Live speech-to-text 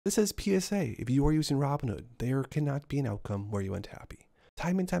This says PSA, if you are using Robinhood, there cannot be an outcome where you end happy.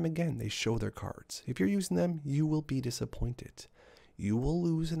 Time and time again, they show their cards. If you're using them, you will be disappointed. You will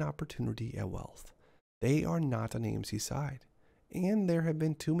lose an opportunity at wealth. They are not on AMC's side. And there have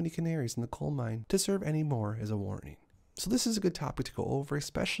been too many canaries in the coal mine to serve any more as a warning. So this is a good topic to go over,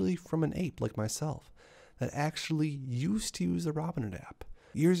 especially from an ape like myself that actually used to use the Robinhood app.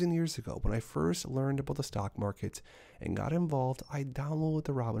 Years and years ago, when I first learned about the stock market and got involved, I downloaded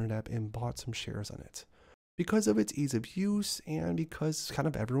the Robinhood app and bought some shares on it. Because of its ease of use and because kind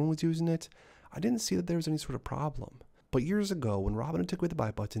of everyone was using it, I didn't see that there was any sort of problem. But years ago, when Robinhood took away the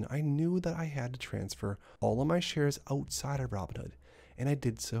buy button, I knew that I had to transfer all of my shares outside of Robinhood, and I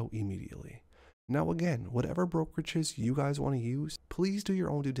did so immediately. Now again, whatever brokerages you guys want to use, please do your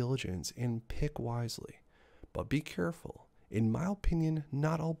own due diligence and pick wisely. But be careful. In my opinion,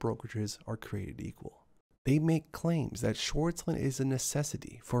 not all brokerages are created equal. They make claims that short selling is a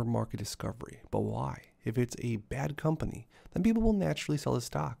necessity for market discovery. But why? If it's a bad company, then people will naturally sell the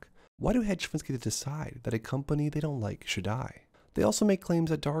stock. Why do hedge funds get to decide that a company they don't like should die? They also make claims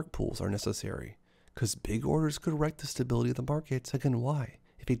that dark pools are necessary, because big orders could wreck the stability of the markets. Again, why?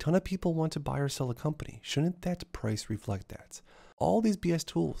 If a ton of people want to buy or sell a company, shouldn't that price reflect that? All these BS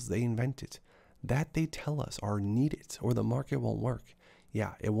tools they invented, that they tell us are needed or the market won't work.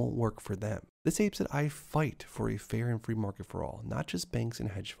 Yeah, it won't work for them. This ape said I fight for a fair and free market for all, not just banks and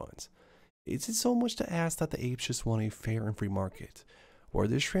hedge funds. Is it so much to ask that the apes just want a fair and free market, where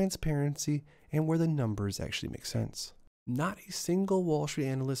there's transparency and where the numbers actually make sense? Not a single Wall Street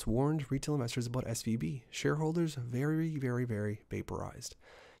analyst warned retail investors about SVB. Shareholders very vaporized.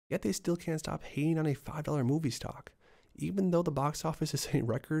 Yet they still can't stop hating on a $5 movie stock. Even though the box office is hitting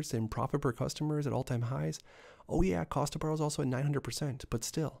records and profit per customer is at all-time highs, oh yeah, cost to borrow is also at 900%, but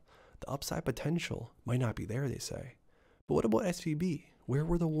still, the upside potential might not be there, they say. But what about SVB? Where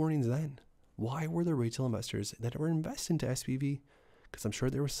were the warnings then? Why were the retail investors that were invested into SVB? Because I'm sure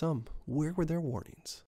there were some. Where were their warnings?